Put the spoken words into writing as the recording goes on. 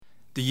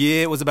The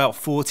year was about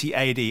 40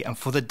 AD, and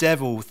for the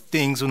devil,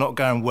 things were not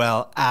going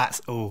well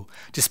at all.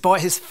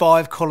 Despite his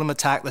 5-column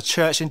attack, the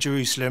church in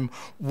Jerusalem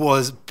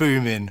was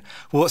booming.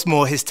 What's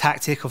more, his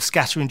tactic of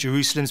scattering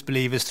Jerusalem's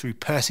believers through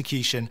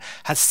persecution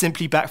had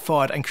simply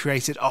backfired and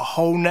created a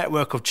whole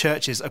network of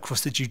churches across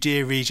the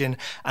Judea region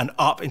and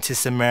up into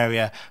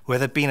Samaria, where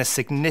there had been a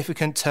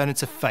significant turn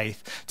to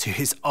faith to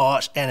his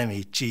arch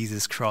enemy,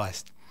 Jesus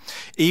Christ.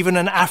 Even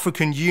an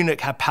African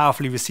eunuch had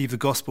powerfully received the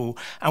gospel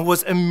and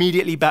was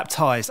immediately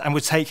baptized and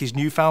would take his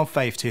newfound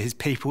faith to his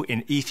people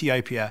in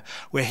Ethiopia,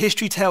 where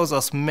history tells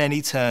us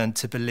many turned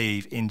to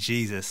believe in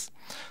Jesus.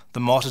 The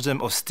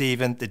martyrdom of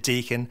Stephen, the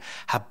deacon,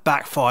 had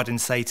backfired in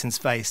Satan's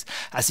face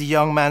as the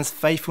young man's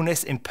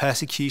faithfulness in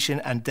persecution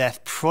and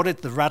death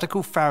prodded the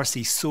radical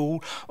Pharisee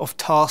Saul of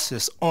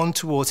Tarsus on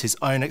towards his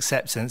own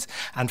acceptance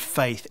and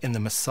faith in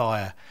the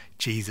Messiah,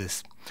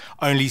 Jesus.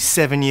 Only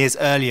 7 years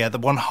earlier, the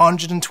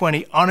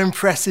 120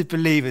 unimpressive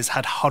believers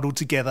had huddled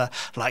together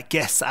like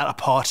guests at a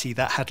party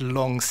that had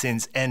long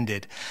since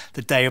ended.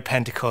 The day of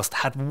Pentecost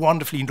had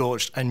wonderfully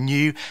launched a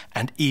new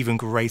and even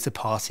greater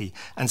party,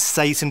 and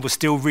Satan was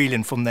still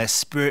reeling from their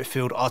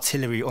spirit-filled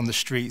artillery on the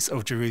streets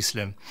of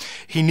Jerusalem.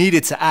 He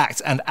needed to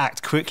act and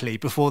act quickly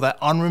before that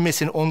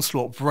unremitting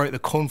onslaught broke the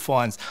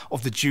confines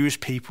of the Jewish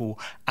people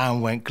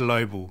and went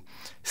global.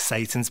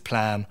 Satan's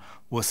plan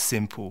was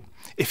simple.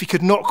 If he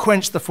could not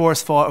quench the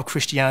forest fire of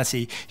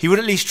Christianity, he would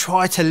at least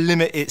try to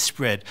limit its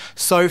spread.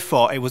 So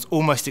far, it was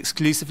almost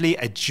exclusively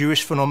a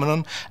Jewish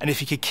phenomenon, and if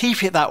he could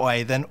keep it that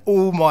way, then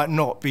all might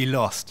not be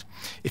lost.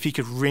 If he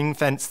could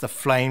ring-fence the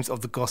flames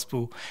of the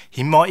gospel,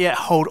 he might yet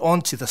hold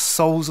on to the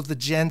souls of the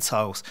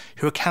Gentiles,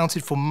 who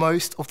accounted for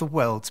most of the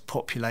world's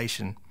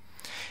population.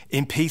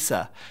 In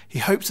Peter, he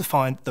hoped to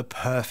find the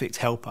perfect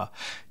helper.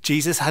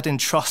 Jesus had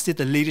entrusted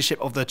the leadership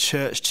of the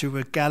church to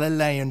a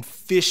Galilean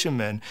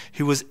fisherman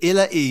who was ill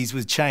at ease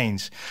with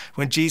change.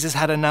 When Jesus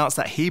had announced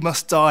that he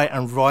must die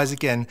and rise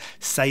again,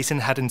 Satan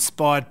had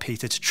inspired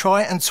Peter to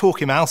try and talk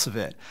him out of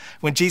it.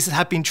 When Jesus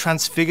had been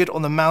transfigured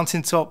on the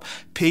mountaintop,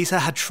 Peter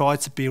had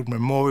tried to build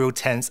memorial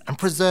tents and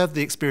preserve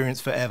the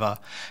experience forever.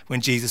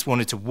 When Jesus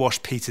wanted to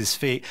wash Peter's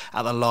feet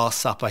at the Last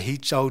Supper, he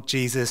told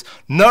Jesus,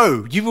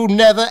 "No, you will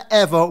never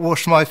ever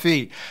wash my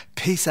feet."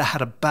 Peter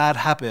had a bad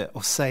habit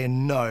of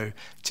saying no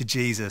to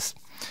Jesus.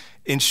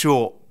 In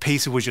short,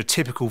 Peter was your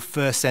typical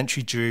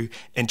first-century Jew,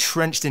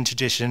 entrenched in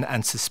tradition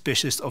and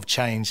suspicious of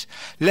change.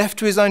 Left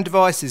to his own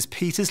devices,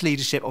 Peter's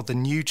leadership of the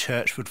new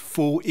church would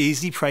fall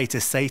easily prey to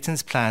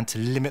Satan's plan to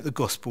limit the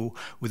gospel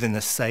within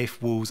the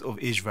safe walls of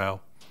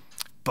Israel.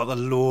 But the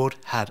Lord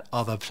had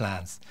other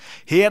plans.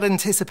 He had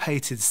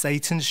anticipated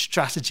Satan's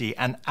strategy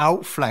and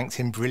outflanked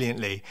him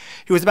brilliantly.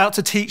 He was about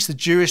to teach the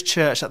Jewish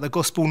church that the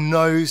gospel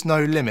knows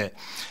no limit.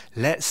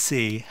 Let's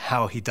see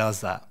how he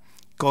does that.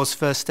 God's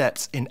first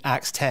steps in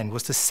Acts 10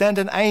 was to send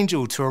an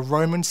angel to a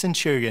Roman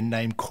centurion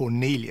named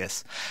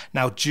Cornelius.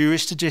 Now,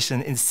 Jewish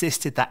tradition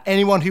insisted that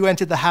anyone who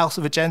entered the house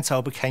of a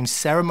Gentile became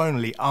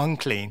ceremonially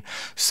unclean.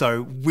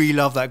 So we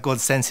love that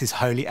God sends his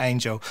holy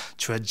angel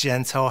to a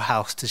Gentile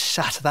house to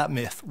shatter that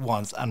myth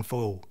once and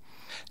for all.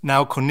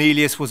 Now,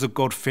 Cornelius was a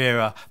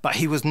God-fearer, but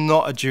he was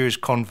not a Jewish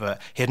convert.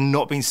 He had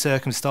not been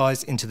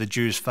circumcised into the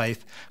Jewish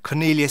faith.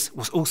 Cornelius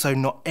was also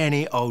not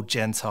any old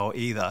Gentile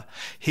either.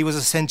 He was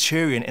a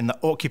centurion in the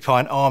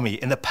occupying army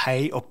in the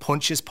pay of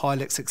Pontius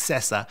Pilate's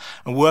successor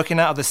and working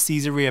out of the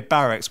Caesarea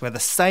barracks where the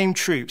same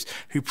troops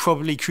who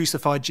probably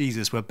crucified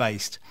Jesus were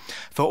based.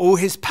 For all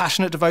his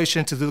passionate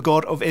devotion to the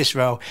God of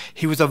Israel,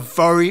 he was a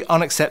very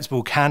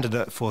unacceptable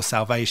candidate for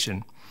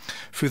salvation.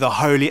 Through the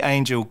holy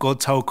angel, God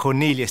told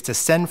Cornelius to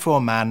send for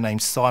a man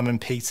named Simon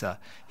Peter.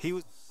 He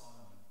was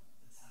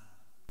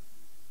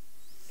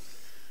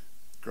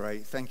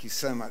Great. Thank you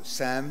so much,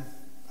 Sam.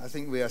 I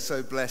think we are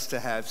so blessed to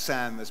have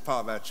Sam as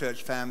part of our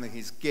church family,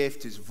 his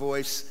gift, his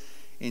voice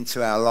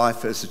into our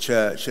life as a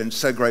church, and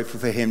so grateful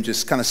for him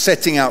just kind of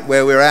setting up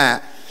where we're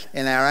at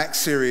in our Acts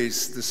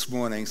series this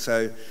morning.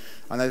 So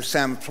I know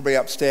Sam's probably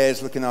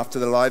upstairs looking after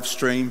the live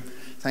stream.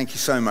 Thank you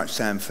so much,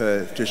 Sam,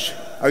 for just...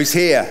 Oh, he's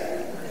here.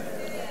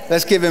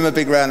 Let's give him a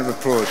big round of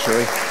applause, shall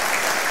we?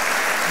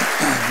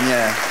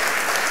 Yeah.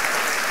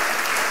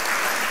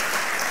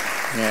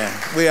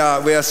 We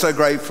are so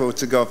grateful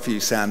to God for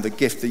you, Sam. The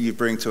gift that you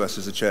bring to us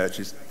as a church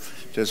is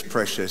just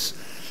precious.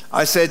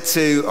 I said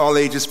to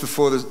Ollie just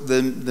before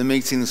the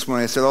meeting this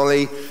morning, I said,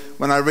 Ollie,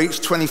 when I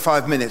reach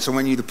 25 minutes, I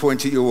want you to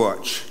point at your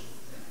watch.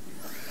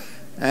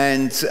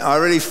 And I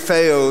really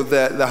feel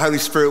that the Holy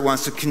Spirit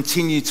wants to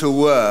continue to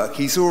work.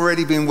 He's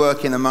already been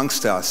working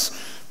amongst us.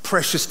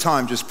 Precious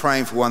time just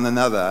praying for one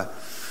another.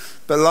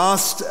 But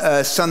last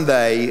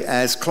Sunday,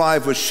 as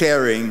Clive was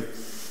sharing,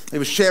 he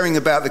was sharing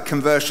about the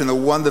conversion, a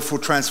wonderful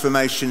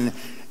transformation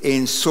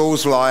in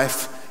Saul's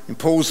life, in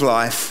Paul's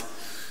life.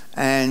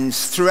 And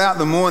throughout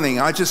the morning,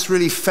 I just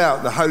really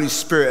felt the Holy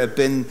Spirit had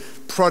been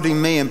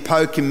prodding me and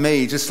poking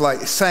me, just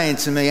like saying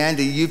to me,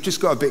 Andy, you've just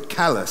got a bit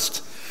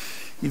calloused.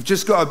 You've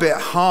just got a bit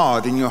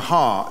hard in your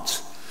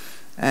heart.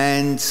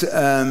 And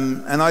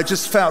I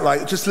just felt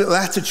like just little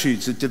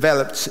attitudes had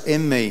developed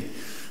in me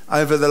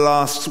over the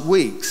last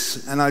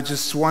weeks, and I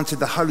just wanted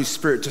the Holy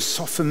Spirit to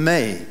soften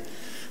me.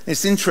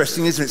 It's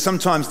interesting, isn't it?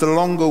 Sometimes the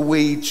longer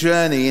we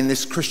journey in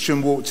this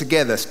Christian walk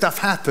together, stuff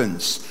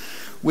happens.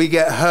 We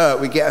get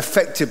hurt, we get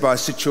affected by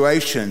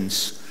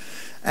situations.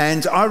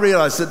 And I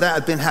realized that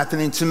had been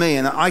happening to me,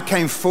 and I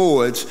came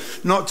forward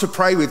not to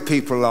pray with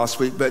people last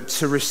week, but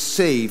to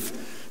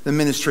receive the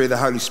ministry of the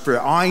Holy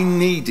Spirit. I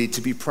needed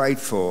to be prayed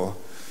for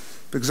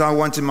because I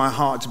wanted my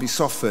heart to be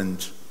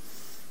softened.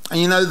 And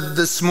you know,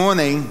 this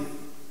morning,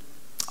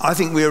 I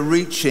think we've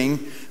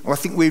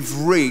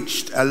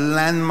reached a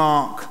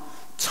landmark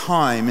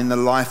time in the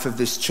life of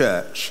this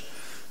church.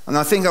 And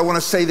I think I want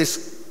to say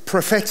this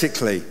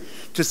prophetically,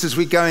 just as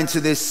we go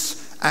into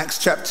this Acts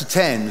chapter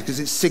 10, because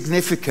it's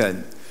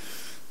significant.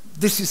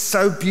 This is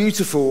so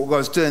beautiful what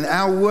God's doing.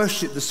 Our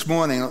worship this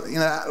morning, you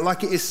know,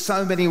 like it is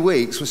so many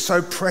weeks, was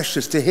so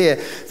precious to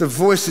hear the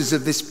voices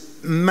of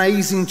this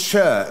amazing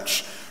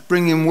church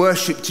bringing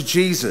worship to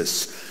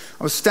Jesus.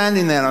 I was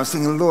standing there and I was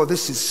thinking, Lord,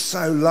 this is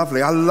so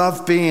lovely. I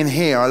love being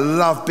here. I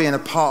love being a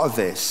part of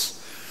this.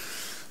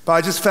 But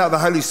I just felt the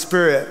Holy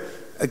Spirit,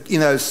 you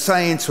know,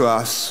 saying to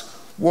us,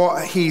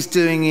 what he's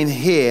doing in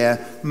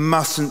here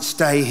mustn't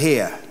stay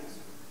here.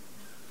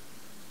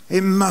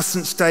 It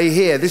mustn't stay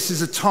here. This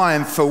is a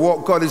time for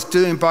what God is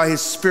doing by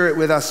his Spirit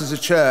with us as a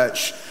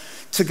church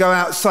to go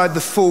outside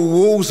the four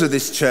walls of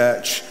this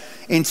church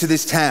into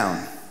this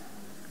town.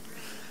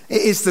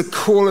 It is the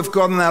call of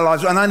God in our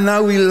lives. And I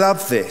know we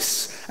love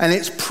this and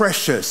it's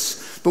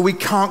precious, but we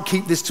can't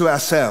keep this to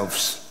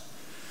ourselves.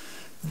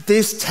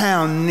 This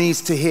town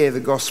needs to hear the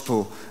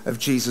gospel of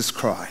Jesus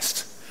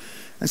Christ.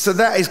 And so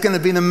that is going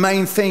to be the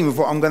main theme of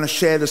what I'm going to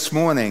share this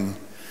morning.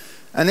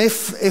 And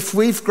if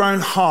we've grown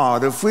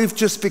hard, if we've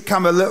just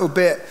become a little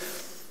bit,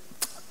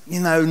 you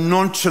know,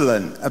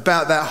 nonchalant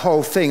about that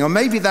whole thing, or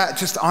maybe that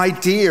just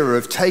idea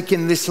of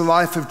taking this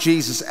life of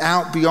Jesus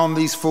out beyond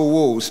these four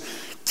walls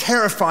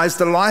terrifies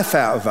the life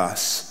out of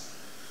us.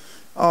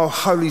 Oh,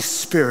 Holy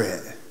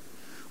Spirit,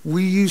 will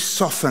you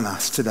soften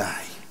us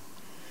today?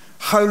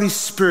 Holy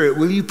Spirit,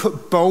 will you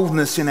put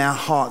boldness in our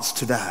hearts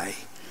today?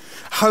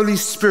 Holy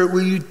Spirit,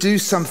 will you do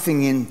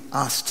something in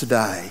us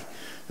today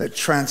that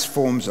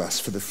transforms us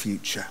for the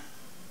future?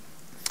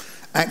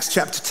 Acts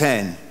chapter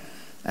 10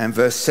 and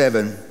verse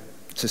 7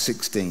 to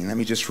 16. Let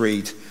me just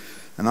read,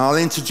 and I'll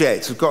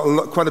interject. I've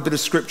got quite a bit of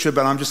scripture,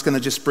 but I'm just going to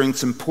just bring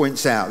some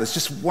points out. There's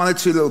just one or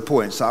two little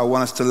points that I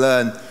want us to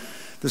learn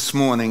this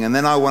morning, and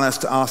then I want us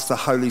to ask the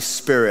Holy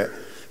Spirit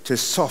to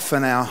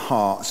soften our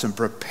hearts and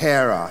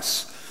prepare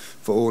us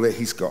for all that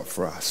he's got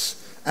for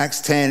us.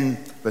 Acts 10,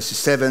 verses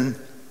 7.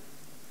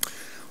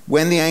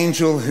 When the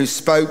angel who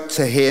spoke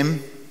to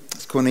him,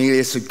 as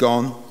Cornelius had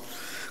gone,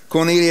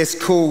 Cornelius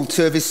called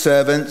two of his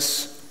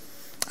servants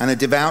and a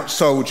devout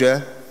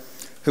soldier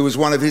who was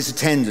one of his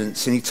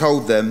attendants, and he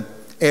told them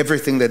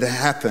everything that had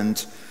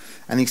happened,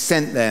 and he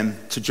sent them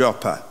to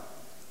Joppa.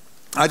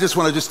 I just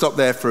wanted to stop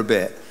there for a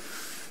bit.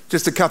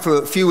 Just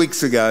a few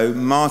weeks ago,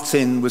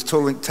 Martin was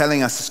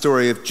telling us the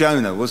story of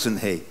Jonah, wasn't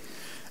he?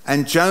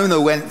 And Jonah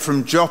went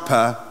from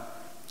Joppa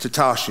to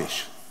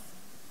Tarshish.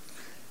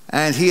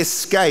 And he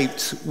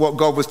escaped what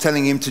God was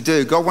telling him to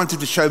do. God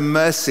wanted to show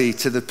mercy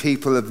to the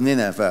people of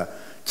Nineveh,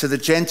 to the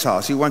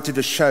Gentiles. He wanted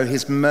to show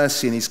his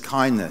mercy and his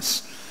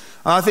kindness.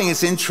 And I think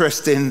it's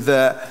interesting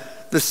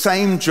that the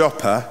same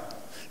Joppa,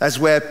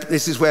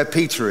 this is where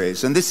Peter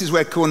is. And this is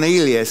where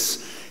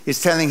Cornelius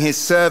is telling his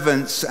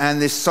servants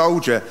and this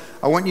soldier,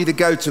 I want you to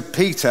go to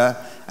Peter,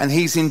 and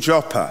he's in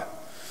Joppa.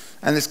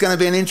 And it's going to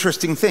be an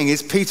interesting thing.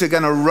 Is Peter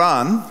going to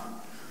run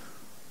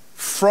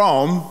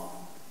from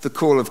the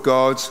call of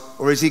God,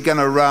 or is he going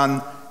to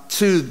run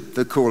to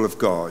the call of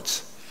God?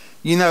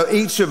 You know,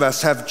 each of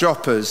us have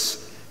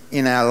Joppas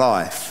in our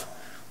life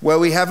where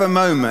we have a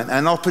moment,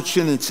 an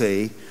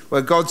opportunity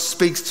where God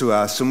speaks to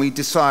us and we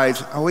decide,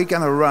 are we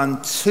going to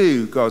run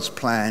to God's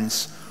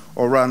plans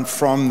or run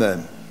from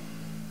them?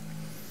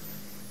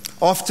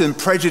 Often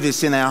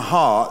prejudice in our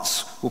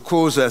hearts will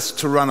cause us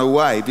to run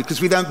away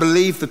because we don't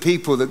believe the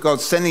people that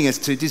God's sending us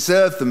to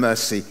deserve the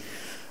mercy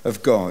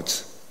of God.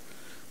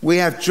 We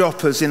have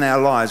Joppas in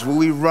our lives. Will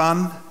we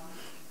run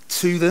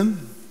to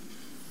them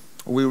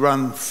or will we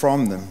run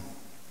from them?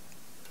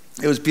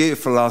 It was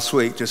beautiful last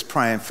week just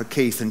praying for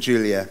Keith and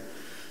Julia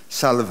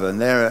Sullivan.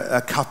 They're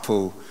a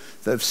couple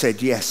that have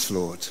said, yes,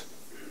 Lord.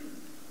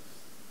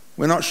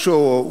 We're not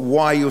sure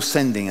why you're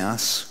sending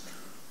us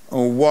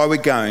or why we're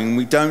going.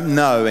 We don't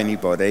know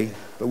anybody,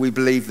 but we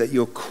believe that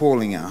you're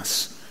calling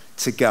us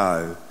to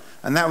go.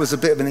 And that was a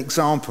bit of an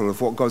example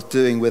of what God's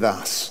doing with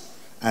us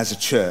as a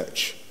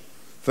church.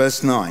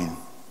 Verse 9,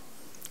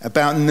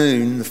 about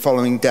noon the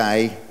following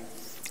day,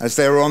 as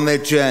they were on their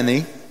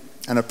journey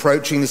and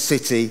approaching the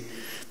city,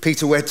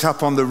 Peter went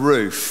up on the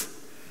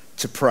roof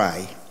to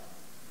pray.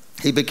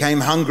 He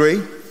became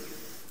hungry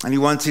and he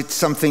wanted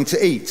something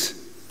to eat.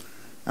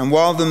 And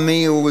while the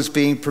meal was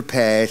being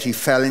prepared, he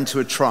fell into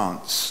a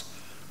trance.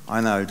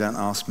 I know, don't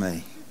ask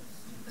me.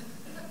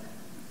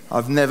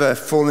 I've never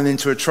fallen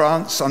into a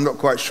trance. I'm not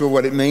quite sure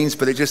what it means,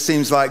 but it just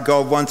seems like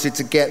God wanted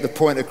to get the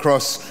point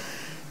across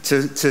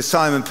to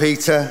Simon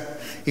Peter.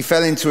 He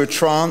fell into a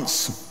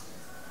trance.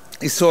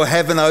 He saw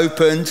heaven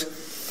opened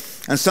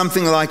and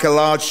something like a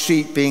large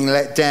sheet being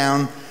let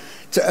down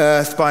to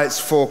earth by its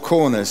four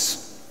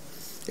corners.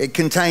 It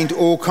contained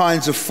all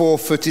kinds of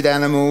four-footed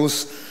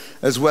animals,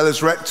 as well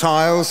as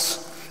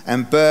reptiles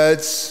and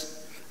birds.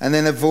 And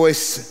then a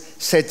voice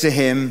said to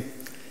him,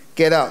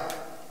 "Get up,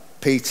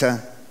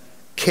 Peter,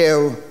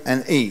 kill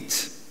and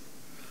eat."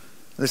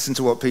 Listen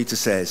to what Peter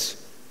says.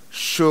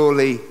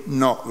 "Surely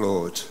not,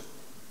 Lord."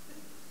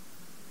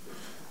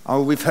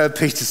 Oh, we've heard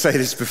Peter say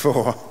this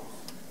before.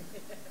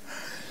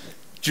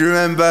 Do you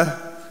remember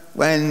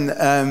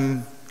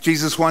when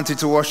Jesus wanted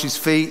to wash his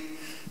feet?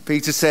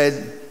 Peter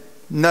said,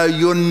 "No,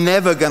 you're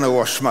never going to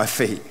wash my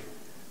feet."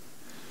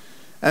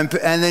 And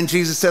then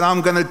Jesus said,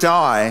 "I'm going to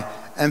die."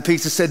 And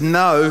Peter said,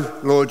 "No,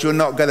 Lord, you're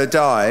not going to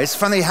die." It's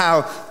funny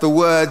how the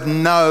word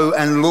 "no"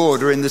 and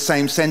 "Lord" are in the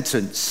same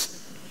sentence.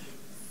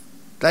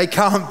 They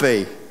can't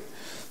be.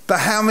 But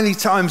how many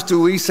times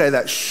do we say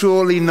that?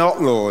 "Surely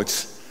not, Lord."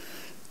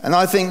 And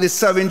I think it's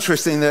so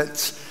interesting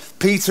that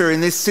Peter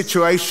in this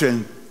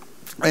situation,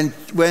 and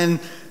when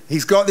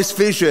he's got this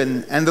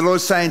vision and the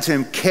Lord's saying to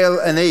him, "Kill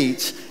and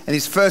eat," and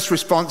his first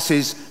response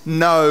is,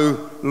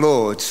 "No,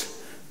 Lord."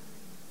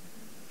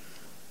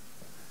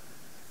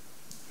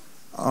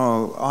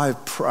 Oh, I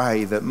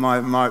pray that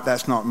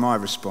that's not my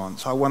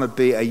response. I want to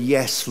be a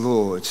 "Yes,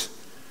 Lord"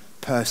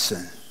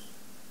 person.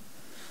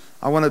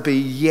 I want to be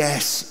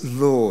 "Yes,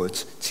 Lord"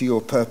 to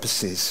your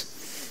purposes.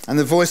 And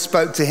the voice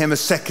spoke to him a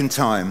second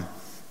time.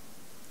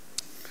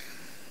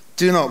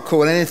 "Do not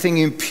call anything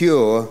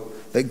impure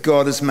that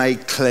God has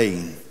made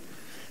clean."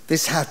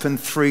 This happened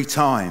 3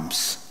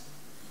 times.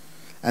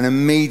 And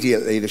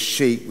immediately the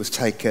sheet was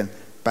taken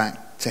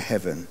back to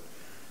heaven.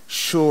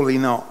 "Surely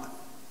not,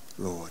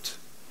 Lord."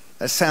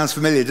 That sounds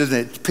familiar, doesn't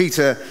it?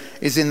 Peter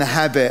is in the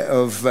habit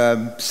of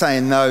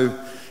saying no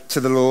to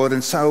the Lord,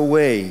 and so are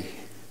we.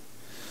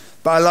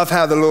 But I love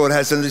how the Lord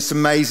has this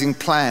amazing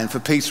plan for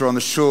Peter on the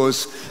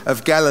shores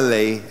of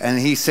Galilee. And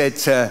he said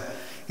to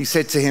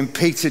him,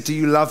 "Peter, do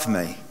you love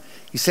me?"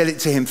 He said it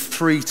to him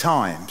 3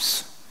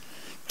 times.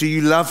 "Do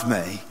you love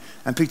me?"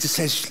 And Peter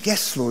says,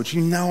 "Yes, Lord,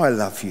 you know I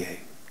love you."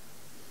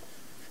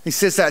 He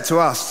says that to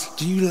us.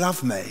 "Do you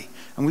love me?"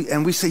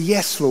 And we say,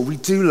 "Yes, Lord, we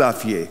do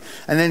love you."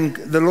 And then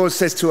the Lord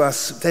says to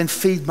us, "Then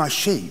feed my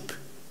sheep.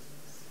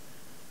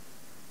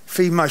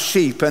 Feed my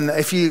sheep." And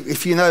if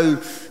you know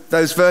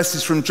those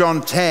verses from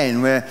John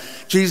 10 where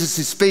Jesus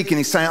is speaking,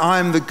 he's saying, "I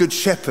am the good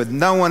shepherd.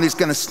 No one is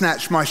going to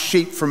snatch my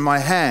sheep from my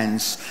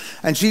hands."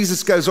 And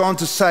Jesus goes on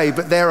to say,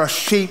 "But there are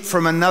sheep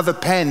from another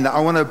pen that I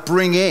want to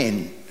bring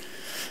in."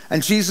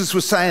 And Jesus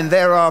was saying,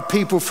 there are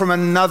people from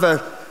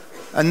another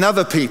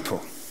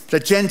people, the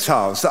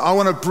Gentiles, that I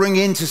want to bring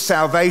into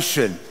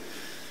salvation.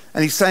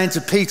 And he's saying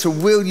to Peter,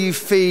 "Will you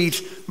feed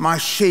my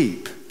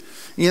sheep?"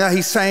 You know,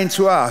 he's saying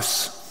to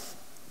us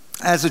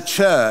as a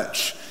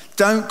church,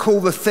 don't call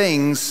the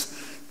things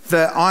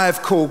that I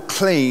have called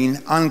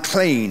clean,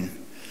 unclean.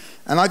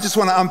 And I just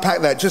want to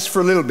unpack that just for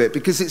a little bit,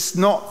 because it's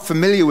not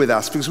familiar with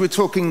us, because we're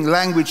talking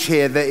language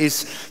here that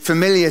is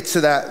familiar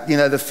to that,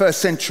 the first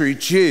century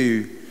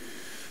Jew.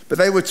 But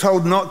they were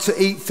told not to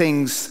eat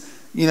things,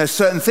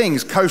 certain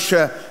things,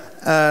 kosher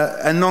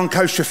and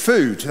non-kosher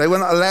food. They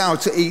weren't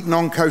allowed to eat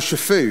non-kosher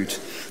food.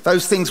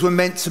 Those things were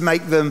meant to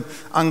make them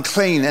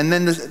unclean. And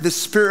then the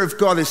Spirit of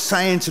God is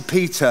saying to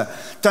Peter,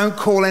 don't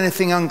call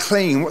anything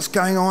unclean. What's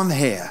going on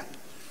here?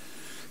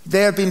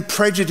 There have been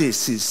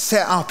prejudices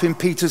set up in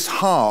Peter's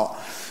heart,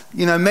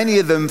 many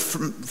of them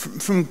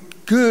from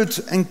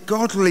good and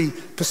godly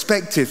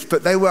perspectives,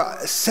 but they were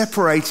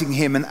separating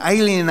him and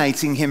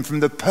alienating him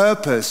from the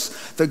purpose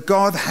that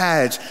God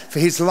had for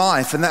his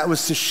life, and that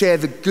was to share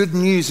the good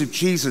news of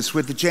Jesus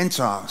with the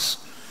Gentiles.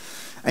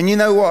 And you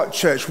know what,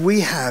 church?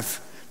 We have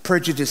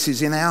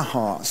prejudices in our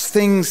hearts,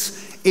 things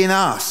in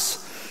us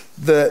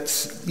that,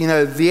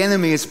 the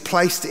enemy has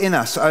placed in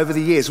us over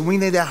the years. We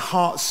need our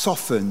hearts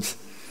softened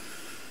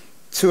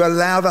to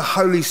allow the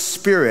Holy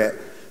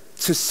Spirit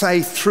to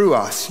say through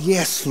us,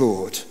 yes,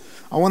 Lord,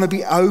 I want to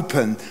be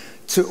open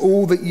to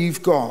all that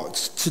you've got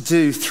to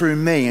do through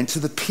me and to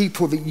the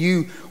people that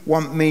you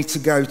want me to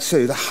go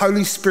to. The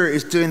Holy Spirit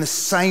is doing the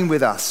same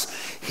with us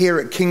here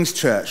at King's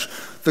Church.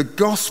 The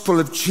gospel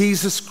of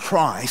Jesus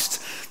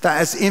Christ that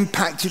has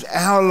impacted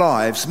our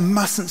lives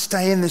mustn't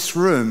stay in this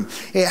room.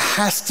 It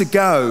has to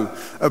go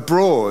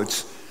abroad.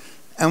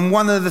 And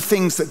one of the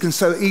things that can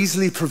so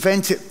easily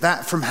prevent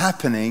that from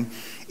happening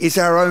is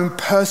our own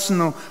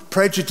personal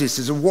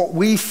prejudices of what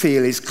we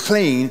feel is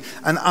clean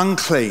and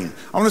unclean.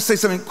 I want to say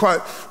something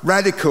quite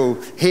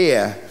radical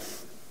here,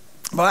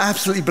 but I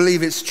absolutely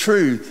believe it's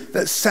true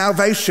that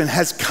salvation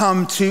has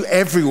come to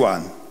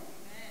everyone.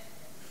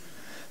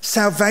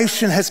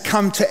 Salvation has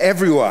come to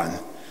everyone.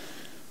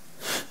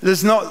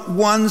 There's not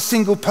one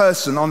single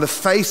person on the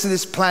face of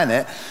this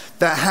planet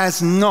that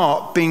has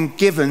not been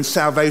given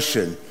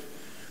salvation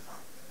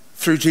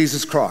through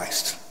Jesus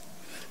Christ.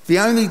 The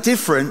only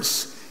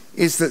difference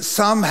is that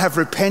some have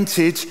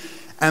repented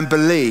and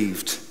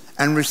believed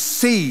and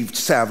received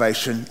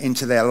salvation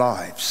into their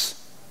lives.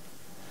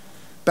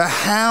 But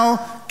how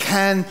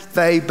can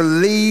they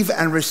believe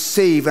and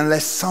receive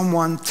unless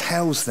someone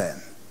tells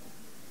them?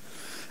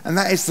 And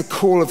that is the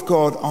call of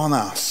God on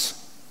us.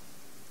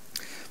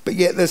 But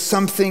yet there's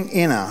something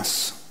in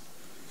us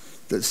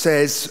that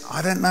says,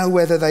 I don't know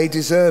whether they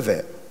deserve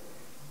it.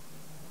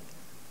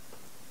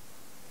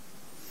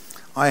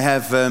 I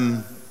have,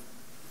 I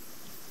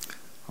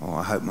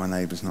hope my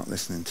neighbour's not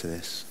listening to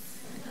this.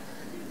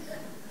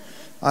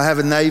 I have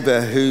a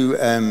neighbour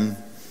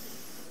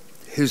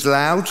who's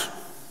loud,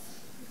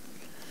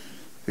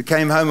 who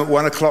came home at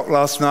 1 o'clock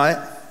last night,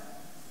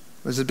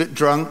 was a bit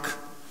drunk,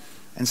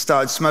 and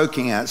started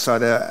smoking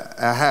outside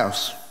our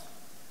house.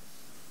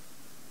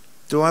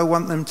 Do I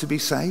want them to be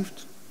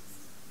saved?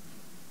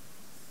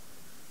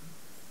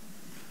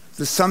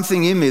 There's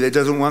something in me that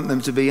doesn't want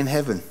them to be in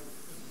heaven.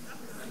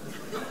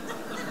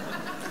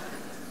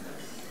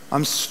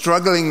 I'm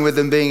struggling with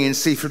them being in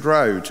Seaford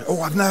Road.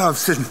 Oh, I've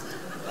seen...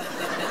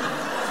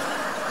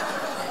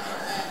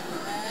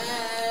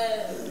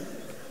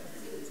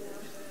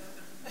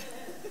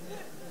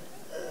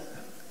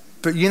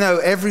 But you know,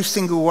 every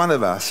single one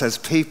of us has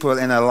people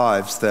in our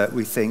lives that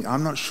we think,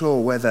 I'm not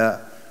sure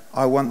whether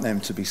I want them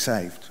to be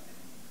saved.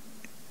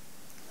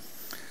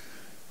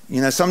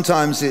 You know,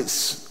 sometimes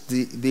it's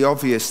the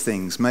obvious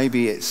things.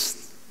 Maybe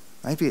it's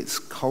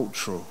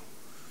cultural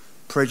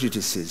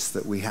prejudices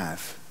that we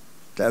have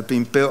that have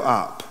been built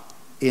up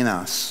in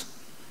us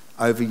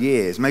over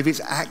years. Maybe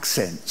it's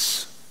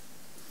accents.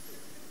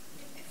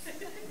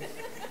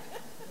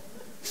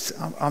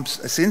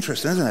 It's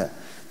interesting, isn't it?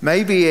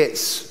 Maybe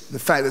it's the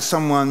fact that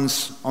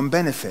someone's on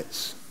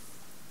benefits.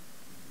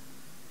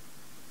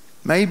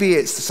 Maybe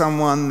it's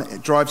someone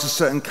that drives a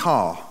certain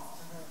car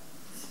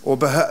or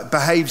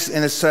behaves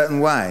in a certain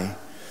way.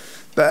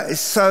 But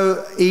it's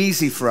so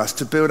easy for us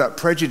to build up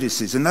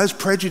prejudices, and those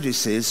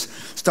prejudices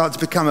start to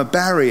become a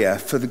barrier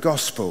for the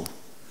gospel.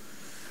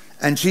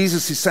 And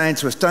Jesus is saying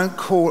to us, don't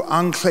call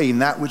unclean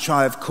that which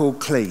I have called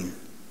clean.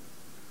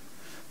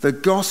 The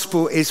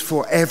gospel is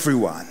for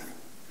everyone.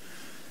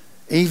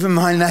 Even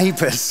my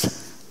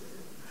neighbours,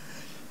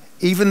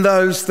 even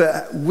those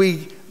that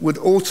we would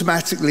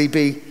automatically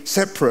be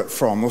separate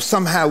from, or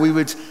somehow we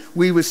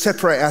would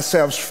separate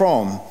ourselves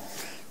from.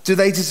 Do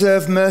they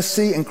deserve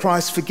mercy and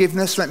Christ's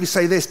forgiveness? Let me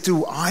say this,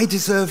 do I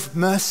deserve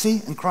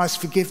mercy and Christ's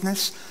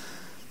forgiveness?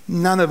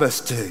 None of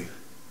us do.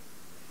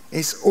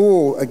 It's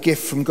all a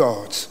gift from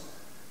God.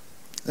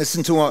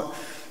 Listen to what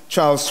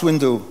Charles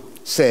Swindoll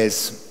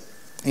says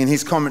in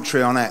his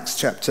commentary on Acts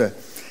chapter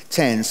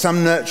 10.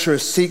 Some nurture a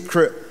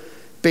secret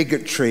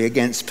bigotry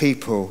against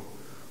people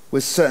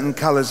with certain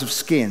colours of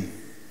skin,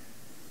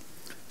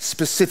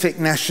 specific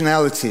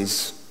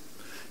nationalities,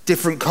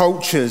 different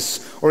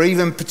cultures, or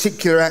even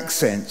particular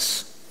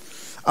accents.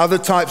 Other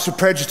types of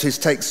prejudice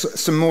take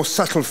some more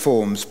subtle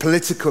forms: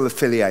 political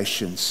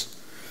affiliations,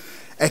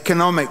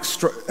 economic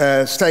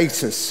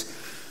status,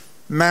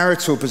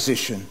 marital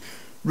position,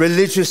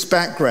 religious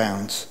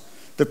background,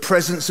 the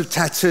presence of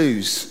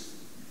tattoos,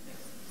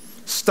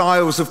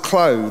 styles of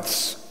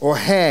clothes or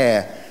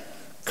hair,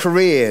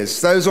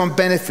 careers, those on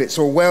benefits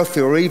or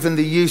wealthy, or even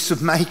the use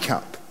of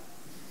makeup.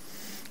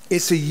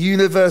 It's a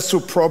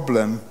universal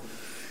problem.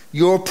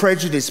 Your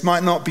prejudice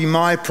might not be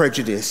my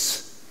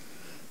prejudice,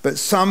 but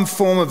some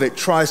form of it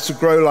tries to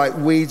grow like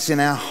weeds in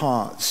our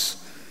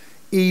hearts.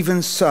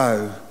 Even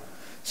so,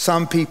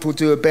 some people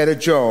do a better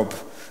job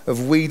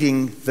of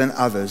weeding than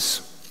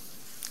others.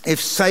 If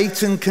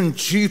Satan can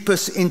dupe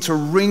us into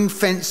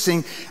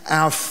ring-fencing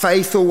our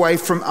faith away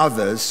from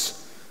others,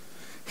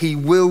 he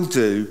will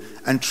do,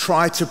 and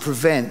try to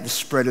prevent the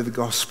spread of the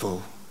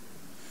gospel.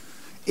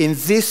 In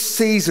this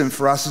season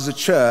for us as a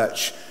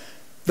church,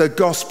 the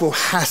gospel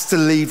has to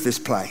leave this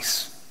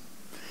place.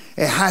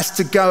 It has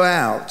to go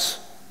out.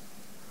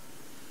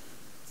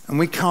 And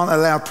we can't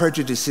allow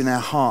prejudice in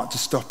our heart to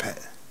stop it.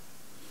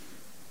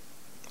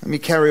 Let me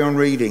carry on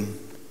reading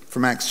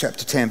from Acts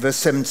chapter 10, verse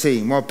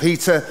 17. While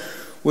Peter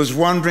was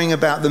wondering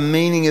about the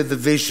meaning of the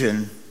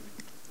vision,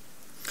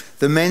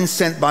 the men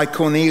sent by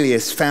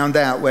Cornelius found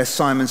out where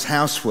Simon's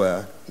house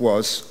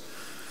was,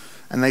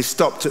 and they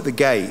stopped at the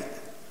gate.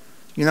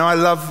 You know, I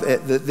love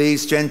it that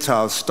these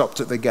Gentiles stopped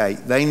at the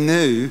gate. They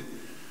knew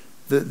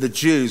that the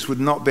Jews would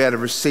not be able to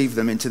receive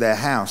them into their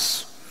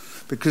house,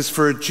 because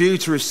for a Jew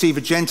to receive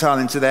a Gentile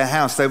into their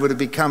house, they would have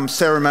become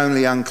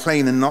ceremonially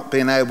unclean and not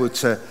been able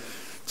to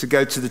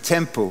go to the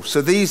temple.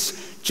 So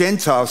these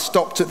Gentiles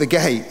stopped at the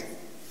gate,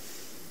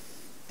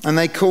 and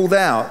they called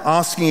out,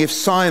 asking if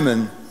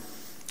Simon,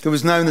 who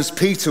was known as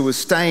Peter, was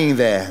staying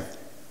there.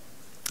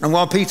 And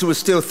while Peter was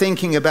still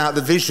thinking about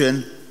the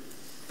vision,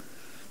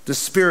 the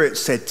Spirit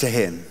said to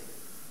him,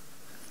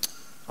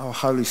 "Oh,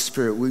 Holy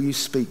Spirit, will you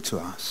speak to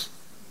us?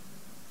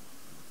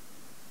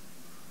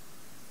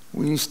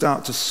 Will you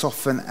start to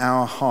soften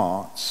our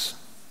hearts?"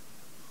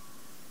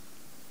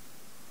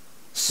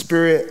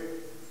 Spirit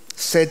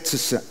said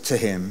to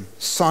him,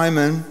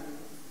 "Simon,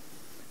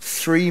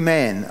 3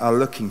 men are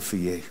looking for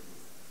you.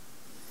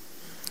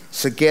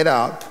 So get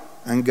up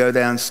and go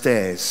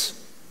downstairs.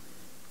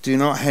 Do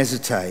not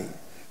hesitate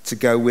to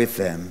go with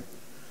them,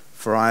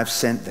 for I have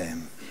sent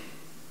them."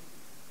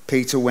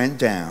 Peter went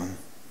down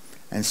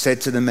and said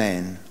to the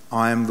men,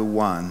 "I am the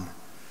one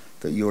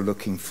that you're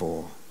looking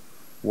for.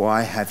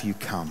 Why have you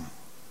come?"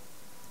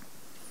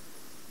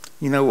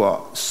 You know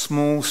what?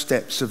 Small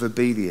steps of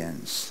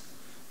obedience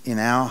in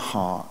our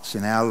hearts,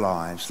 in our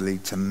lives,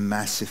 lead to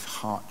massive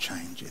heart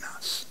change in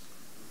us.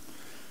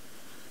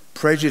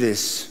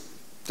 Prejudice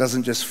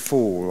doesn't just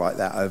fall like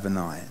that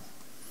overnight.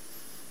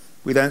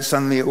 We don't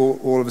suddenly,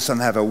 all of a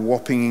sudden, have a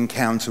whopping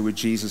encounter with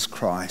Jesus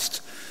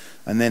Christ,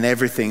 and then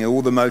everything,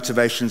 all the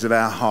motivations of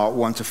our heart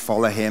want to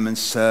follow him and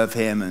serve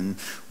him and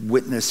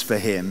witness for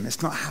him.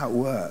 It's not how it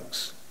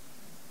works.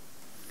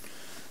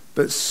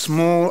 But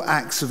small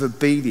acts of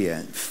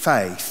obedient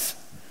faith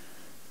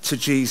to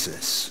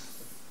Jesus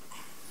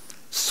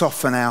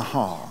soften our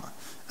heart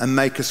and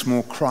make us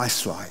more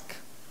Christ-like.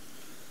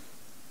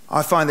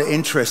 I find it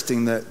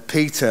interesting that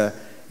Peter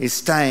is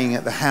staying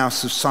at the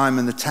house of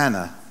Simon the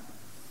tanner.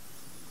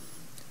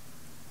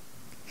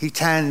 He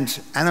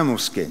tanned animal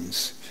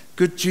skins.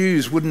 Good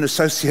Jews wouldn't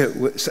associate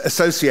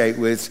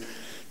with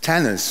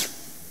tanners.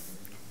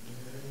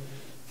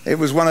 It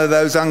was one of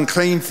those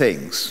unclean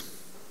things.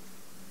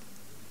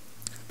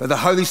 But the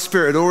Holy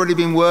Spirit had already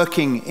been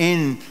working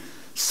in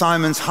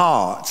Simon's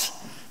heart,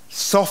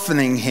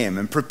 softening him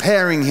and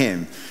preparing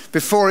him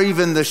before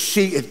even the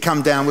sheet had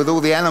come down with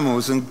all the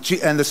animals,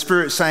 and the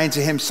Spirit saying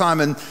to him,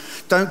 "Simon,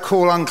 don't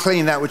call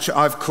unclean that which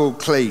I've called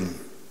clean."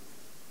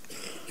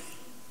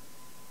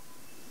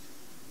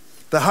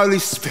 The Holy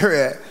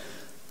Spirit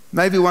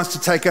maybe wants to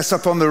take us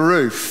up on the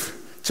roof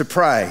to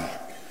pray.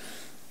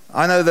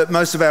 I know that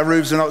most of our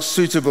roofs are not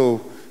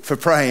suitable for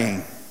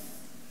praying.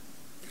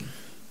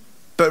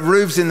 But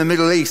roofs in the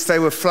Middle East, they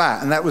were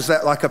flat, and that was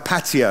like a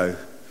patio.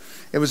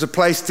 It was a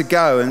place to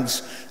go.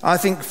 And I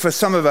think for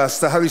some of us,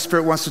 the Holy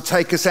Spirit wants to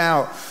take us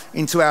out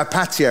into our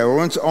patio or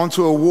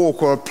onto a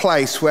walk or a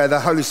place where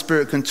the Holy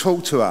Spirit can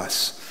talk to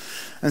us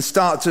and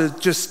start to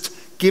just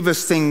give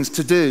us things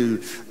to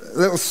do,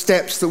 little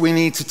steps that we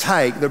need to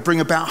take that bring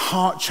about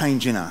heart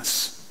change in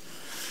us.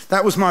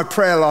 That was my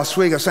prayer last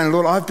week. I was saying,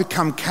 "Lord, I've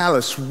become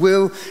callous.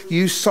 Will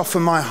you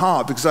soften my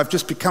heart? Because I've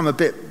just become a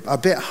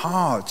bit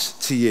hard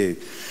to you."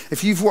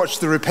 If you've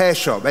watched The Repair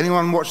Shop,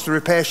 anyone watched The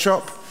Repair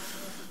Shop?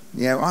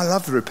 Yeah, I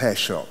love The Repair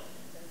Shop.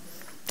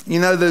 You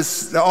know,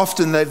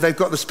 often they've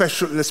got the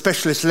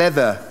specialist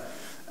leather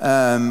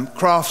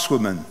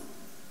craftswoman.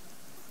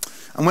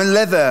 And when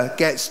leather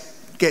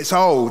gets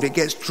old, it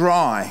gets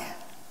dry,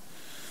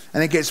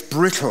 and it gets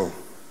brittle,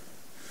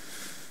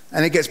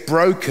 and it gets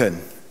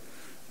broken.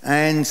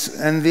 And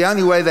the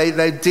only way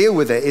they deal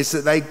with it is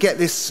that they get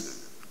this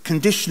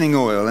conditioning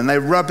oil and they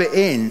rub it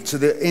into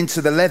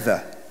the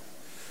leather.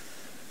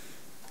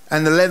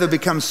 And the leather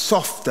becomes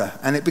softer,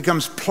 and it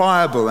becomes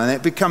pliable, and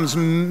it becomes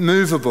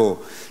movable.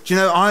 Do you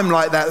know, I'm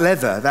like that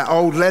leather, that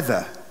old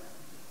leather.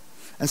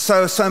 And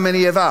so are so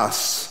many of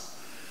us.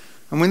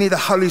 And we need the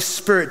Holy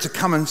Spirit to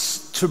come and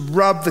to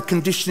rub the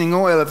conditioning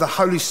oil of the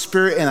Holy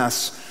Spirit in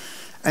us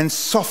and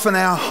soften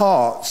our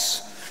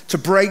hearts, to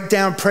break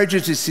down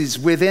prejudices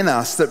within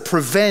us that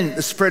prevent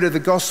the spread of the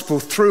gospel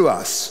through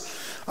us.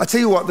 I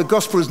tell you what, the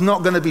gospel is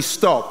not going to be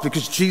stopped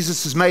because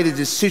Jesus has made a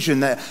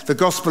decision that the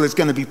gospel is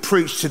going to be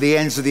preached to the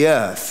ends of the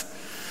earth.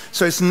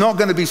 So it's not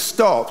going to be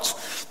stopped.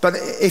 But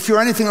if you're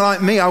anything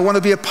like me, I want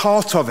to be a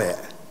part of it.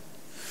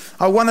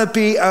 I want to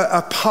be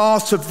a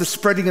part of the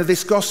spreading of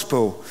this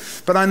gospel.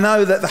 But I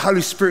know that the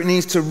Holy Spirit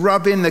needs to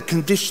rub in the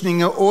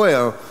conditioning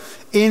oil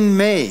in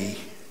me.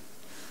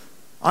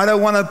 I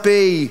don't want to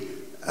be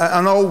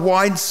an old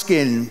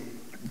wineskin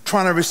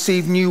trying to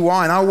receive new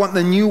wine. I want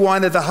the new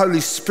wine of the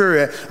Holy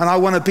Spirit, and I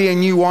want to be a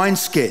new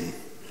wineskin.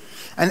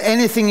 And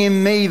anything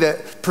in me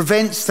that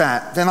prevents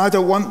that, then I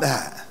don't want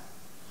that.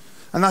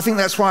 And I think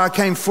that's why I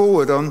came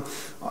forward on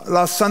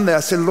last Sunday. I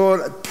said,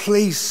 "Lord,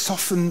 please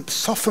soften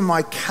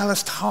my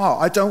calloused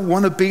heart. I don't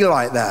want to be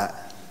like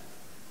that."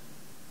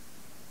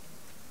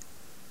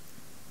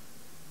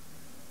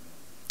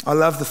 I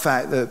love the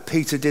fact that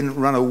Peter didn't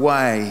run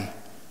away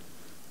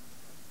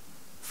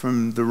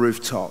from the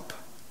rooftop.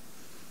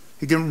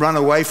 He didn't run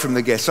away from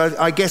the guests.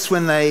 I guess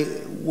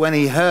when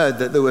he heard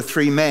that there were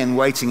 3 men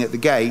waiting at the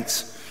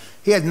gates,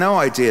 he had no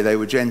idea they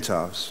were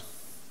Gentiles.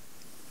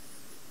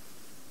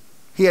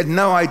 He had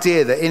no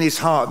idea that in his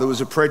heart there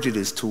was a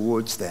prejudice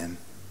towards them.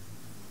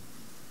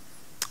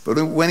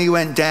 But when he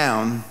went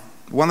down,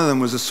 one of them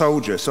was a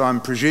soldier, so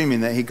I'm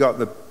presuming that he got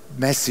the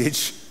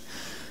message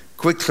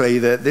quickly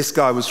that this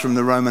guy was from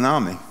the Roman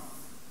army.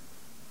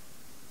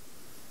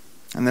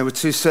 And there were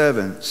 2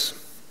 servants.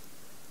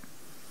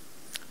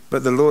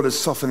 But the Lord has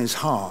softened his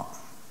heart.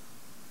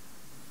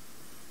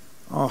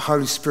 Oh,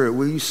 Holy Spirit,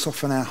 will you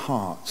soften our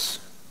hearts?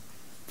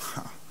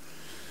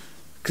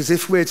 Because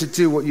if we're to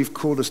do what you've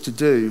called us to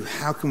do,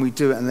 how can we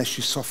do it unless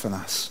you soften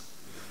us?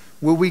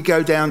 Will we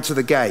go down to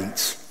the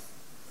gate?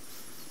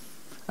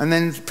 And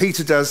then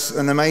Peter does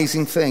an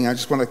amazing thing. I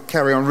just want to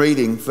carry on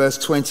reading verse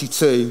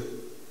 22.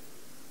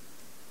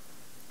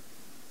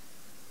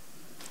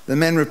 The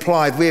men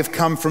replied, "We have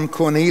come from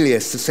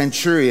Cornelius, the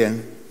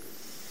centurion.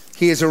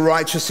 He is a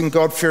righteous and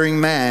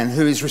God-fearing man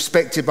who is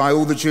respected by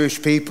all the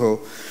Jewish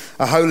people.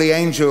 A holy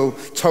angel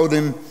told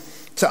him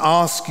to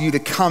ask you to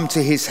come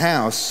to his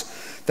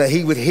house, that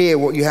he would hear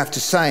what you have to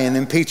say. And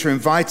then Peter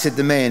invited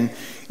the men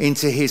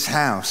into his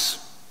house.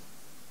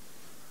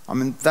 I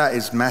mean, that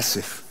is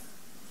massive.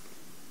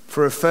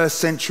 For a first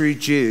century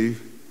Jew,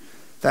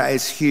 that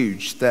is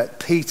huge, that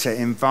Peter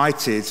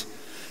invited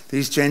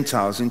these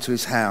Gentiles into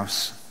his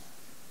house.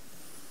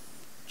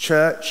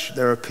 Church,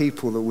 there are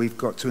people that we've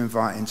got to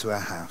invite into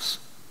our house.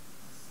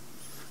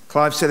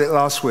 Clive said it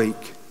last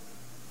week.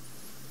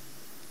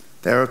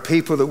 There are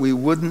people that we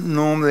wouldn't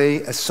normally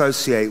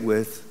associate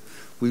with,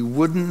 we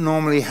wouldn't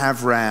normally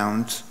have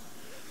round,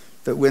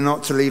 that we're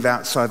not to leave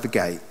outside the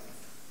gate,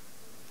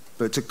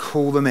 but to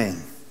call them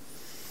in,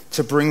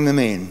 to bring them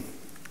in.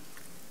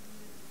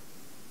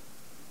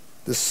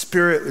 The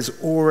Spirit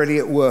is already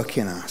at work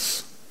in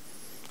us.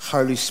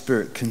 Holy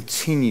Spirit,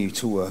 continue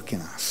to work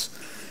in us.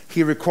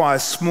 He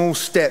requires small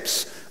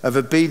steps of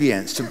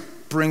obedience to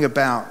bring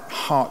about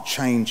heart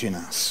change in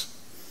us.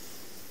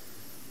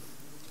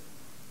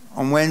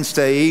 On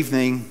Wednesday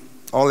evening,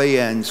 Ollie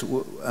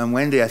and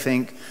Wendy, I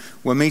think,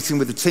 were meeting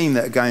with the team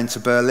that are going to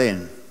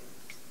Berlin.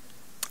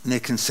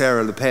 Nick and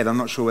Sarah Leped, I'm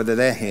not sure whether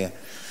they're here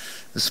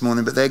this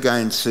morning, but they're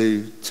going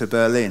to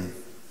Berlin.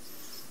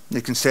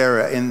 Nick and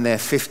Sarah are in their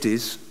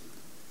 50s.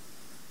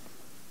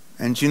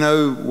 And do you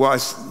know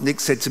what Nick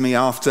said to me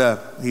after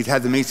he'd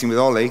had the meeting with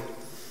Ollie?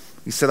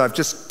 He said, I've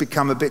just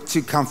become a bit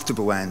too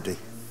comfortable, Andy.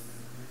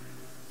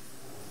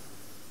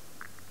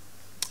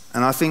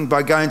 And I think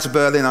by going to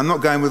Berlin, I'm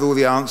not going with all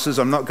the answers.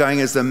 I'm not going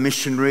as the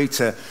missionary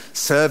to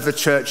serve the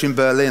church in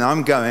Berlin.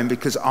 I'm going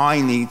because I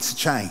need to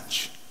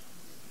change.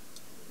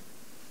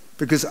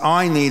 Because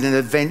I need an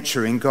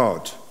adventure in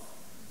God.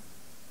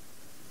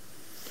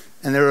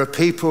 And there are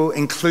people,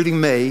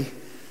 including me,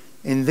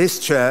 in this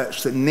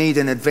church that need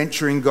an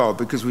adventure in God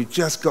because we've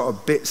just got a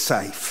bit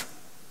safe.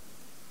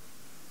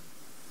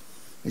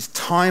 It's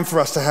time for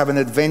us to have an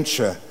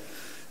adventure.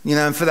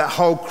 And for that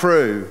whole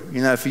crew,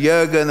 for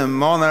Jürgen and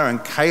Mona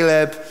and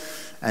Caleb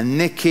and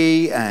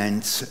Nikki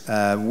and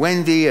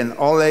Wendy and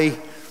Ollie,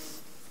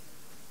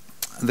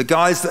 the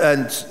guys,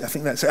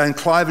 and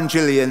Clive and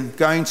Gillian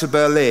going to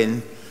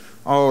Berlin.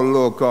 Oh,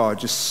 Lord God,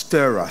 just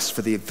stir us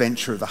for the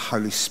adventure of the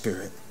Holy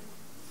Spirit.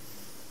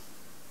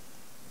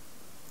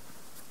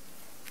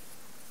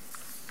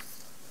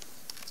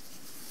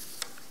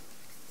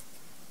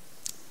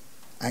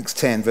 Acts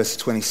 10, verse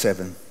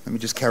 27. Let me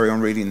just carry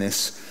on reading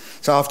this.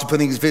 So after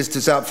putting his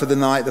visitors up for the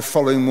night, the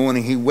following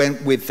morning he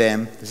went with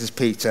them, this is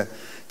Peter,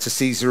 to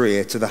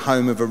Caesarea, to the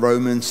home of a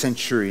Roman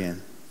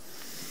centurion.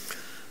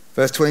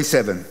 Verse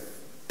 27.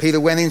 Peter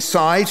went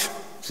inside,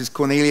 this is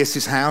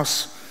Cornelius'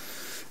 house,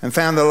 and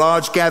found a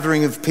large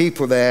gathering of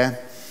people there.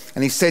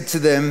 And he said to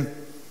them,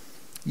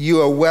 you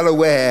are well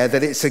aware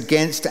that it's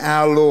against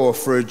our law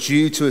for a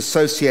Jew to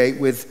associate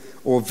with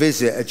or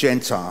visit a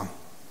Gentile.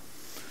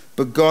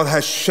 But God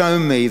has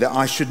shown me that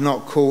I should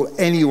not call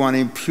anyone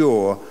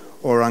impure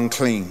or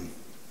unclean.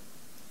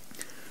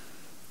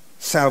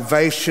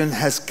 Salvation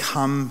has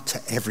come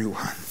to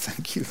everyone.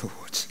 Thank you,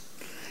 Lord.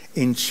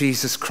 In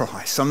Jesus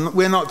Christ.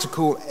 We're not to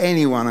call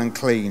anyone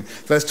unclean.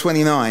 Verse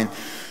 29.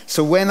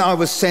 So when I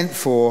was sent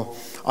for,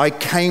 I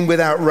came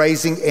without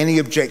raising any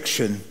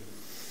objection.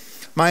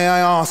 May I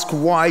ask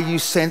why you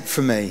sent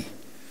for me?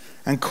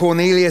 And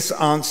Cornelius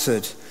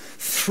answered,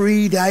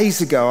 3 days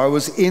ago, I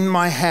was in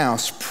my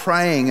house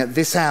praying at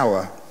this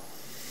hour,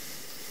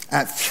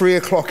 at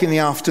 3:00 in the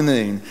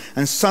afternoon,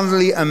 and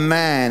suddenly a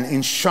man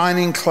in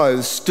shining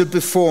clothes stood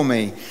before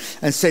me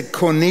and said,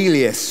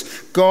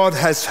 Cornelius, God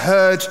has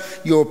heard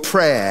your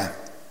prayer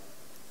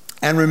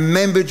and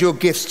remembered your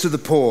gifts to the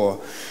poor.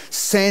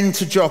 Send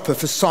to Joppa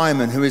for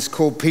Simon, who is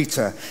called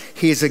Peter.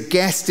 He is a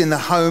guest in the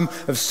home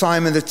of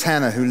Simon the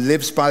tanner, who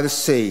lives by the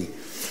sea.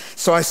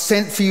 So I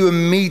sent for you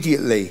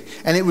immediately,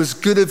 and it was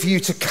good of you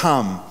to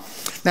come.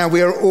 Now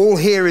we are all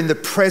here in the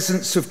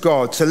presence of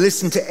God to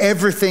listen to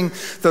everything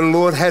the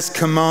Lord has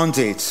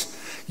commanded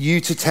you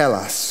to tell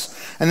us.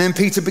 And then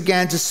Peter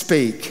began to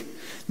speak.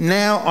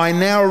 I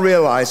now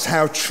realize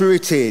how true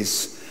it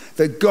is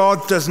that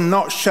God does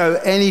not show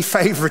any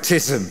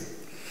favoritism,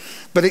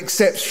 but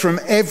accepts from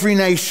every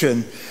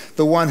nation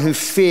the one who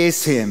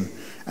fears him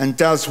and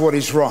does what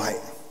is right.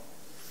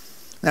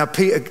 Now,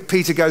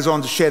 Peter goes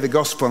on to share the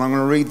gospel, and I'm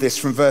going to read this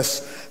from verse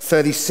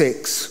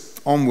 36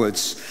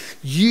 onwards.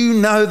 You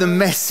know the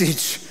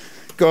message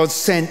God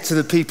sent to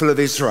the people of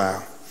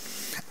Israel,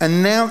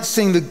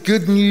 announcing the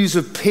good news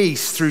of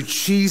peace through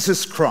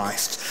Jesus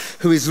Christ,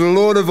 who is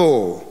Lord of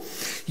all.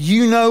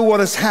 You know what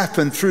has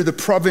happened through the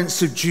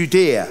province of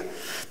Judea,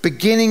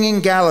 beginning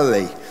in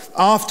Galilee,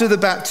 after the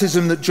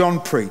baptism that John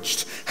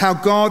preached, how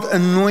God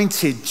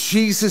anointed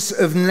Jesus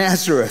of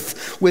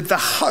Nazareth with the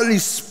Holy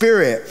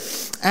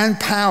Spirit and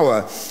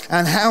power,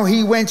 and how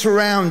he went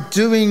around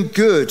doing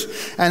good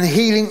and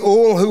healing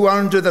all who are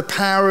under the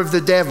power of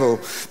the devil,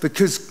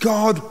 because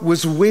God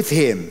was with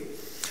him.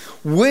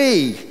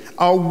 We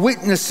are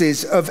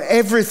witnesses of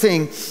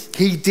everything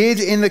he did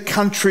in the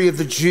country of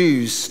the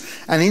Jews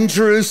and in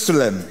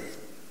Jerusalem,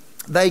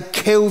 They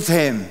killed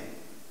him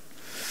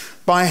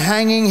by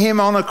hanging him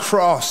on a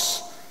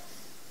cross.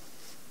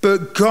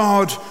 But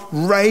God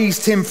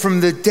raised him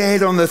from the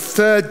dead on the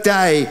third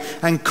day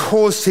and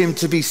caused him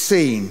to be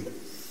seen.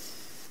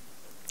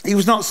 He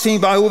was not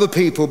seen by all the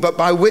people, but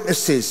by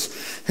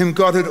witnesses whom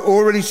God had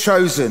already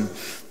chosen,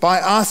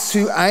 by us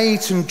who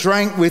ate and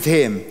drank with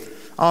him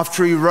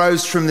after he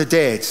rose from the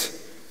dead.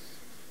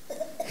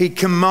 He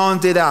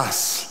commanded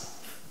us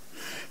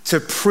to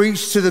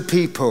preach to the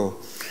people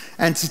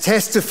and to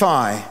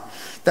testify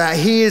that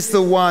he is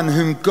the one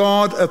whom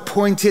God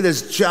appointed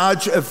as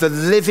judge of the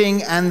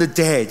living and the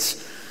dead.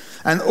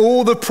 And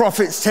all the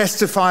prophets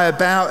testify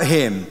about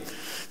him,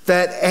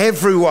 that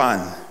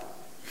everyone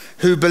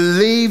who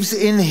believes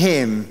in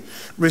him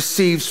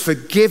receives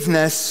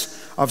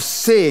forgiveness of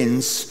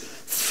sins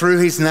through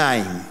his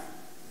name.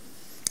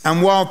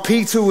 And while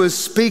Peter was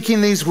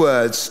speaking these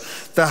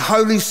words, the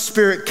Holy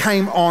Spirit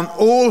came on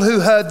all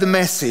who heard the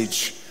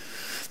message.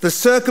 The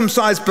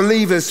circumcised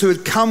believers who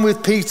had come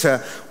with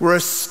Peter were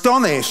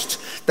astonished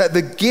that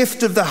the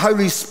gift of the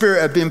Holy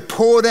Spirit had been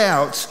poured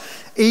out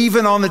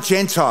even on the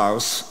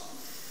Gentiles,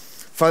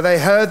 for they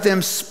heard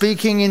them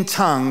speaking in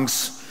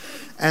tongues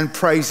and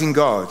praising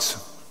God.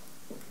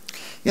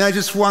 You know,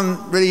 just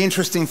one really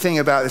interesting thing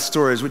about this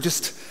story is we're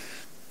just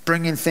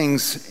bringing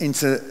things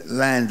into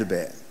land a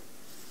bit,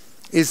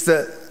 is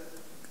that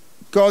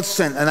God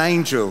sent an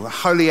angel, a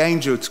holy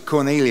angel, to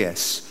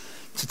Cornelius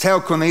to tell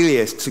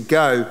Cornelius to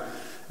go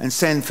and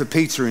send for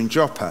Peter in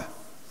Joppa.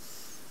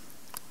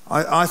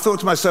 I thought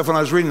to myself when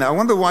I was reading that, I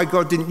wonder why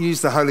God didn't use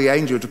the holy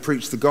angel to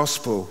preach the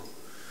gospel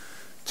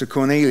to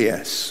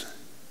Cornelius.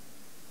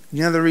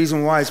 You know the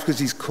reason why? It's because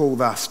he's called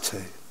us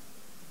to.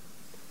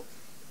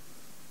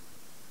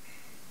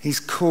 He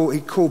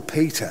called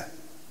Peter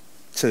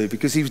to,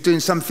 because he was doing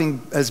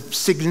something as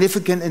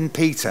significant in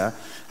Peter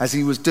as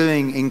he was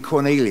doing in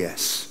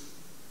Cornelius.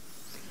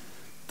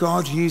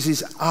 God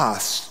uses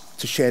us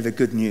to share the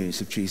good news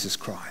of Jesus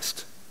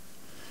Christ.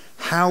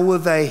 How will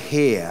they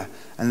hear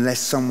unless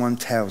someone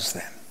tells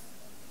them?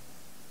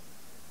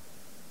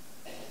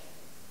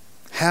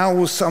 How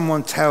will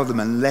someone tell them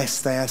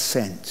unless they are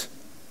sent?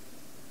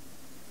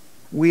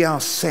 We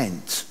are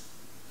sent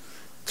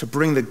to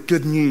bring the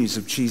good news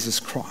of Jesus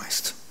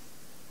Christ.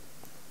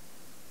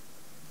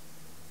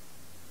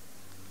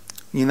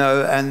 You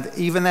know, and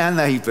even our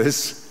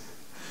neighbours,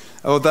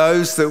 or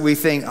those that we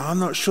think, I'm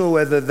not sure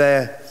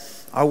whether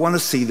I want to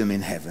see them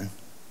in heaven.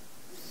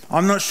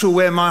 I'm not sure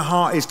where my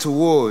heart is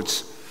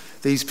towards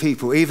these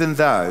people, even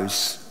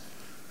those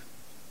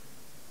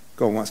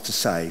God wants to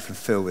save and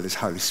fill with his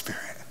Holy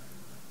Spirit.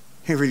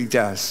 He really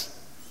does.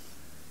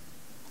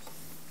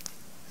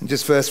 And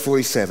just verse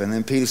 47,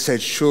 and Peter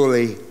said,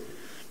 surely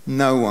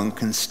no one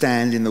can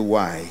stand in the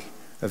way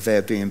of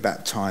their being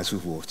baptized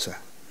with water.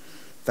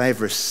 They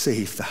have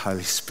received the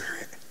Holy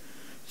Spirit,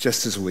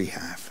 just as we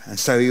have. And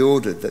so he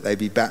ordered that they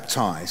be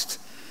baptized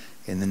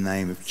in the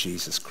name of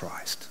Jesus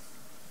Christ.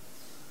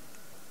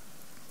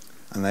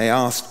 And they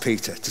asked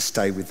Peter to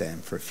stay with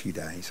them for a few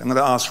days. I'm going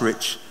to ask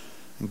Rich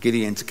and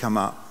Gideon to come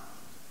up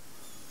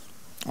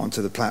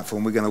onto the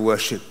platform. We're going to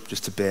worship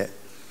just a bit.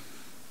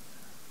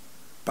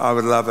 But I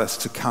would love us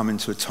to come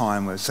into a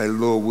time where we say,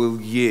 Lord, will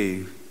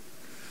you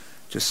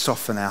just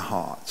soften our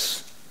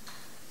hearts?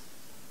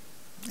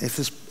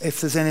 If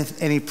there's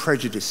any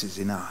prejudices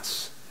in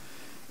us,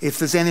 if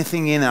there's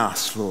anything in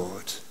us,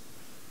 Lord,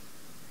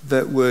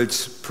 that would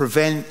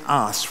prevent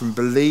us from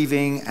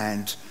believing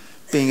and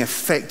being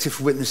effective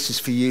witnesses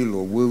for you,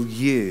 Lord, will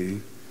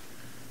you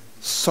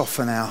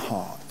soften our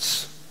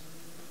hearts?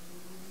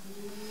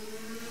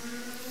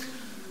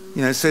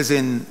 You know, it says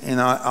in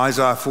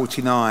Isaiah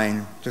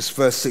 49, just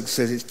verse 6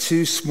 says, it's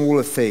too small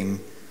a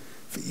thing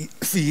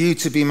for you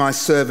to be my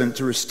servant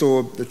to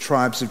restore the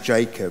tribes of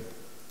Jacob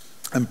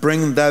and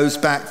bring those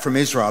back from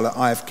Israel that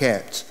I have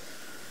kept.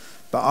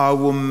 But I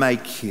will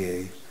make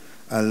you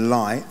a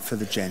light for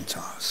the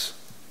Gentiles,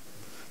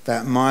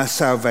 that my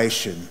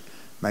salvation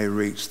may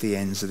reach the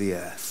ends of the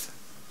earth.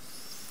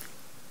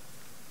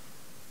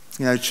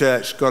 You know,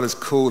 church, God has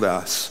called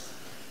us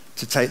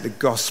to take the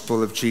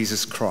gospel of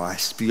Jesus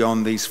Christ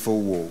beyond these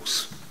four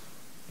walls,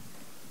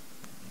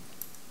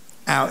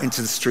 out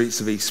into the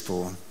streets of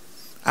Eastbourne,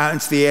 out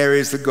into the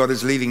areas that God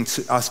is leading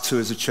us to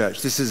as a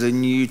church. This is a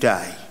new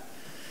day.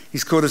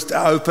 He's called us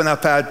to open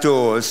up our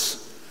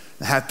doors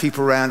and have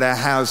people around our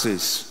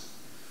houses,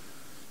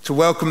 to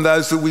welcome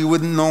those that we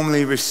wouldn't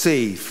normally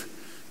receive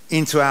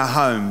into our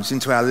homes,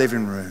 into our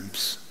living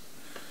rooms.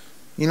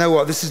 You know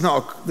what? This is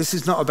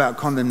not about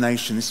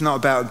condemnation. It's not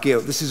about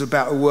guilt. This is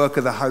about a work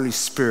of the Holy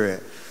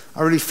Spirit.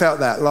 I really felt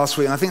that last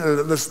week, and I think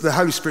the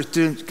Holy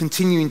Spirit's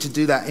continuing to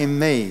do that in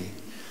me.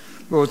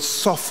 Lord,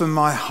 soften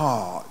my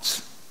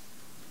heart.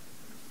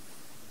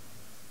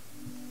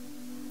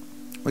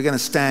 We're going to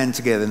stand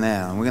together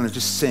now, and we're going to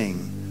just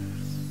sing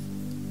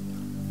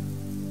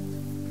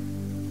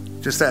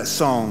just that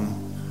song,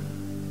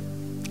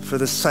 for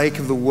the sake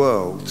of the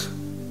world,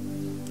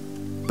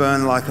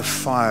 burn like a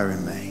fire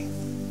in me.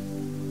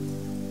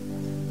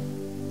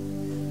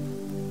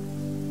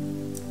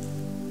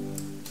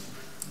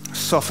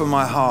 Soften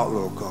my heart,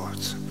 Lord God.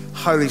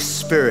 Holy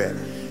Spirit,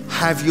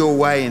 have your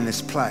way in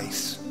this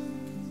place.